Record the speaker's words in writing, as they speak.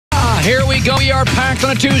Here we go. We are packed on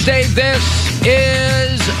a Tuesday. This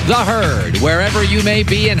is The Herd, wherever you may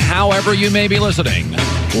be and however you may be listening.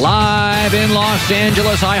 Live in Los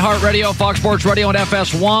Angeles, iHeartRadio, Fox Sports Radio, and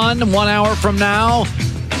FS1. 1 hour from now,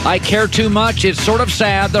 I care too much. It's sort of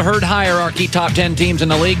sad. The Herd hierarchy, top 10 teams in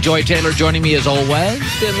the league. Joy Taylor joining me as always.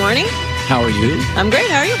 Good morning. How are you? I'm great.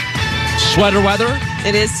 How are you? Sweater weather?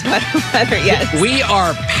 It is sweater weather, yes. We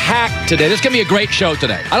are packed today. This is going to be a great show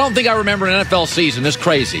today. I don't think I remember an NFL season this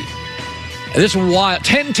crazy. This wild.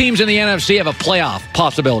 10 teams in the NFC have a playoff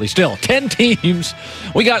possibility still. 10 teams.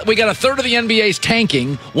 We got a third of the NBA's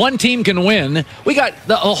tanking. One team can win. We got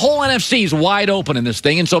the whole NFC's wide open in this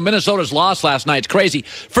thing. And so Minnesota's loss last night. It's crazy.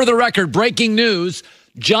 For the record, breaking news,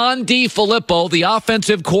 John DeFilippo, the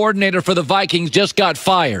offensive coordinator for the Vikings, just got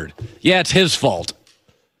fired. Yeah, it's his fault.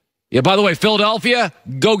 Yeah, by the way, Philadelphia,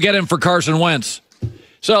 go get him for Carson Wentz.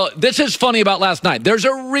 So this is funny about last night. There's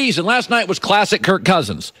a reason. Last night was classic Kirk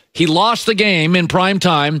Cousins. He lost the game in prime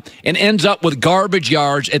time and ends up with garbage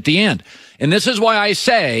yards at the end. And this is why I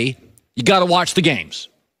say you got to watch the games.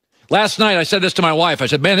 Last night I said this to my wife. I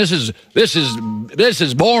said, "Man, this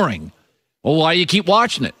is boring." Well, why do you keep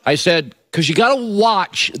watching it? I said, because you got to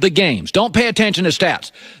watch the games. Don't pay attention to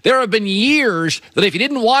stats. There have been years that if you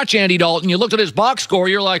didn't watch Andy Dalton, you looked at his box score,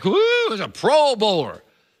 you're like, "Ooh, he's a Pro Bowler."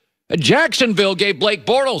 Jacksonville gave Blake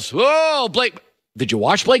Bortles. Whoa, Blake. Did you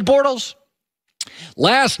watch Blake Bortles?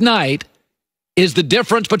 Last night is the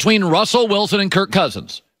difference between Russell Wilson and Kirk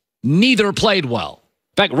Cousins. Neither played well.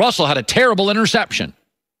 In fact, Russell had a terrible interception.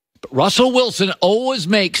 But Russell Wilson always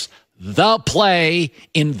makes the play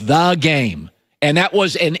in the game. And that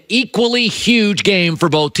was an equally huge game for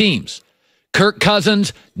both teams. Kirk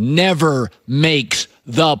Cousins never makes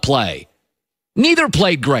the play. Neither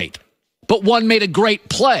played great, but one made a great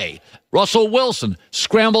play. Russell Wilson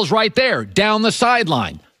scrambles right there, down the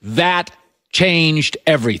sideline. That changed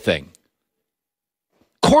everything.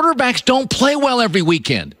 Quarterbacks don't play well every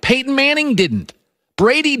weekend. Peyton Manning didn't.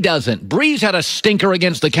 Brady doesn't. Breeze had a stinker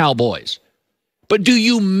against the Cowboys. But do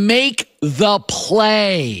you make the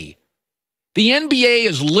play? The NBA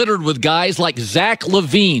is littered with guys like Zach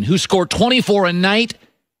LaVine, who scored 24 a night,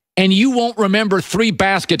 and you won't remember 3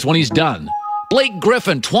 baskets when he's done. Blake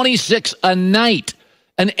Griffin, 26 a night,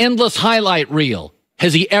 an endless highlight reel.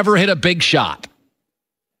 Has he ever hit a big shot?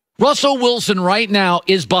 Russell Wilson right now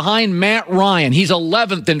is behind Matt Ryan. He's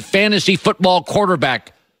 11th in fantasy football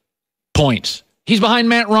quarterback points. He's behind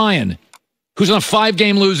Matt Ryan, who's on a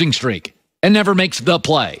 5-game losing streak and never makes the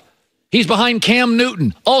play. He's behind Cam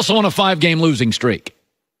Newton, also on a 5-game losing streak.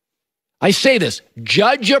 I say this,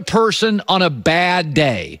 judge a person on a bad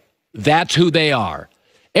day. That's who they are.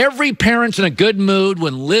 Every parent's in a good mood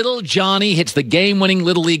when little Johnny hits the game-winning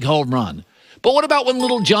Little League home run. But what about when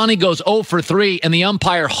little Johnny goes 0 for 3 and the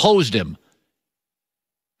umpire hosed him?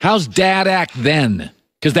 How's dad act then?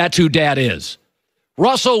 Because that's who dad is.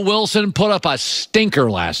 Russell Wilson put up a stinker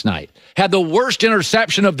last night. Had the worst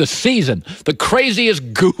interception of the season. The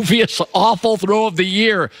craziest, goofiest, awful throw of the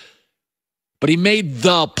year. But he made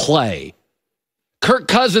the play. Kirk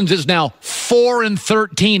Cousins is now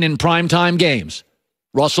 4-13 in primetime games.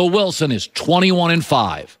 Russell Wilson is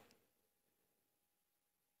 21-5.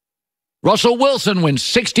 Russell Wilson wins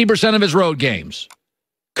 60% of his road games.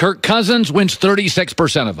 Kirk Cousins wins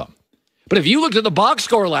 36% of them. But if you looked at the box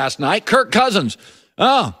score last night, Kirk Cousins,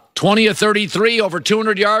 20 of 33, over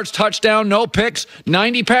 200 yards, touchdown, no picks,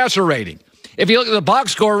 90 passer rating. If you look at the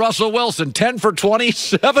box score, Russell Wilson, 10 for 20,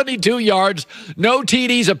 72 yards, no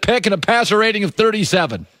TDs, a pick, and a passer rating of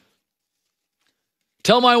 37.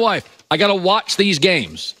 Tell my wife, I got to watch these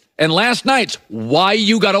games. And last night's why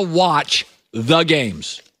you got to watch the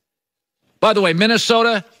games. By the way,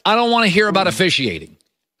 Minnesota, I don't want to hear about officiating.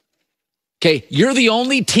 Okay, you're the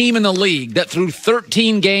only team in the league that through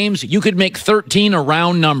 13 games, you could make 13 a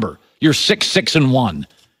round number. You're 6-1.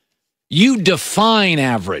 You define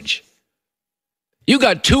average. You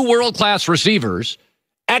got 2 world-class receivers,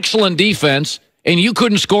 excellent defense, and you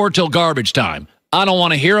couldn't score till garbage time. I don't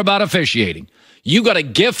want to hear about officiating. You got a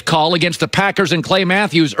gift call against the Packers and Clay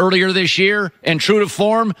Matthews earlier this year, and true to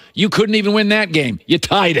form, you couldn't even win that game. You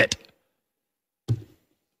tied it.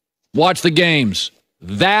 Watch the games.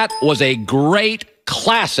 That was a great,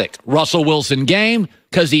 classic Russell Wilson game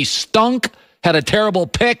because he stunk, had a terrible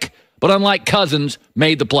pick, but unlike Cousins,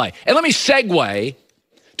 made the play. And let me segue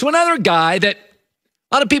to another guy that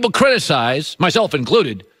a lot of people criticize, myself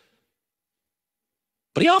included,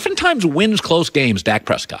 but he oftentimes wins close games, Dak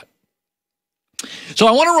Prescott. So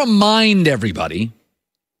I want to remind everybody,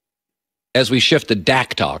 as we shift to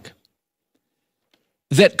Dak talk,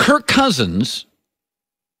 that Kirk Cousins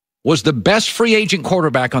was the best free agent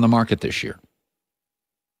quarterback on the market this year.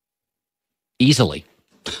 easily.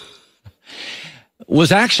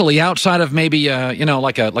 Was actually outside of maybe,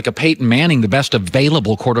 like a Peyton Manning, the best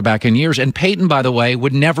available quarterback in years. And Peyton, by the way,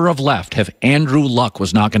 would never have left if Andrew Luck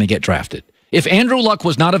was not going to get drafted. If Andrew Luck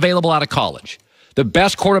was not available out of college, the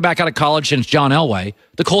best quarterback out of college since John Elway,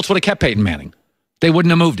 the Colts would have kept Peyton Manning. They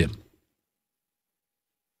wouldn't have moved him.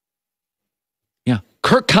 Yeah.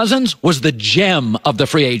 Kirk Cousins was the gem of the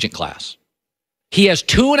free agent class. He has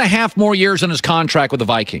 2.5 more years on his contract with the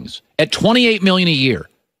Vikings at $28 million a year.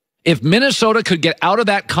 If Minnesota could get out of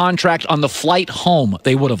that contract on the flight home,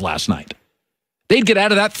 they would have last night. They'd get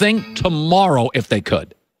out of that thing tomorrow if they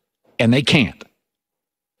could, and they can't.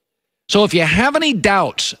 So if you have any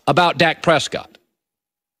doubts about Dak Prescott,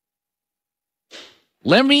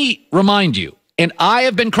 let me remind you, and I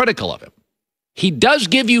have been critical of him, he does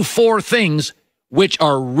give you 4 things which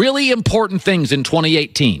are really important things in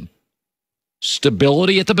 2018.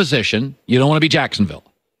 Stability at the position. You don't want to be Jacksonville.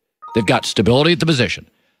 They've got stability at the position.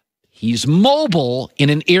 He's mobile in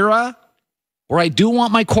an era where I do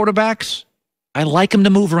want my quarterbacks. I like him to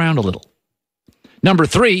move around a little. Number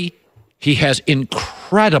 3, he has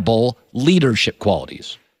incredible leadership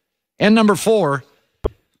qualities. And number 4,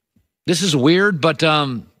 this is weird, but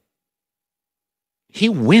he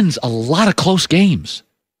wins a lot of close games.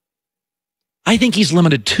 I think he's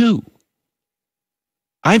limited 2.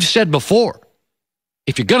 I've said before,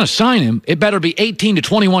 if you're going to sign him, it better be 18 to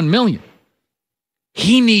 21 million.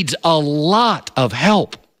 He needs a lot of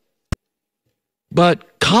help.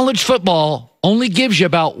 But college football only gives you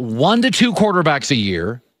about 1 to 2 quarterbacks a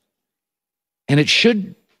year. And it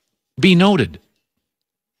should be noted,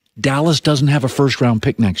 Dallas doesn't have a first-round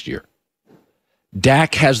pick next year.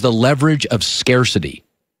 Dak has the leverage of scarcity.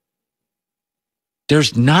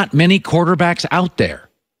 There's not many quarterbacks out there.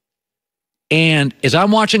 And as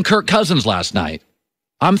I'm watching Kirk Cousins last night,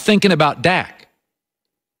 I'm thinking about Dak.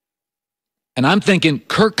 And I'm thinking,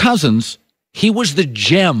 Kirk Cousins, he was the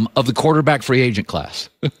gem of the quarterback free agent class.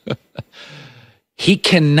 He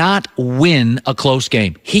cannot win a close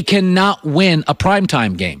game. He cannot win a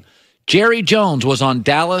primetime game. Jerry Jones was on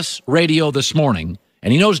Dallas radio this morning,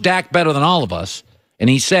 and he knows Dak better than all of us, and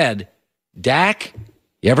he said, Dak,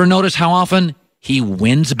 you ever notice how often he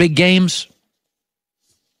wins big games?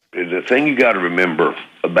 The thing you got to remember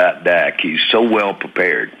about Dak, he's so well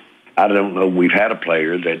prepared. I don't know we've had a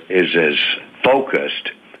player that is as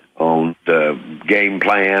focused on the game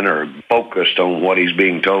plan or focused on what he's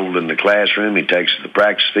being told in the classroom. He takes to the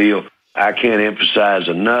practice field. I can't emphasize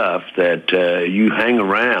enough that you hang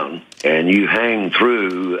around and you hang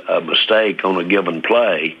through a mistake on a given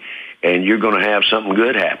play, and you're going to have something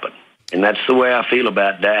good happen. And that's the way I feel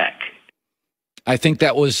about Dak. I think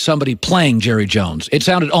that was somebody playing Jerry Jones. It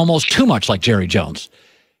sounded almost too much like Jerry Jones,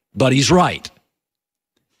 but he's right.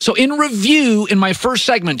 So in review, in my first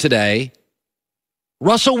segment today,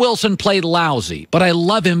 Russell Wilson played lousy, but I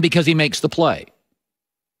love him because he makes the play.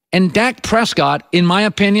 And Dak Prescott, in my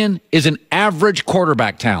opinion, is an average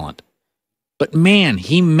quarterback talent. But man,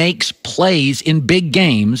 he makes plays in big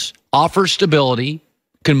games, offers stability,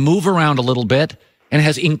 can move around a little bit, and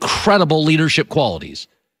has incredible leadership qualities.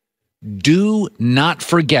 Do not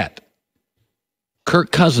forget,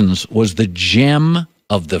 Kirk Cousins was the gem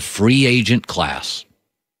of the free agent class.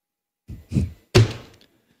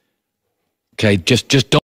 Okay, just don't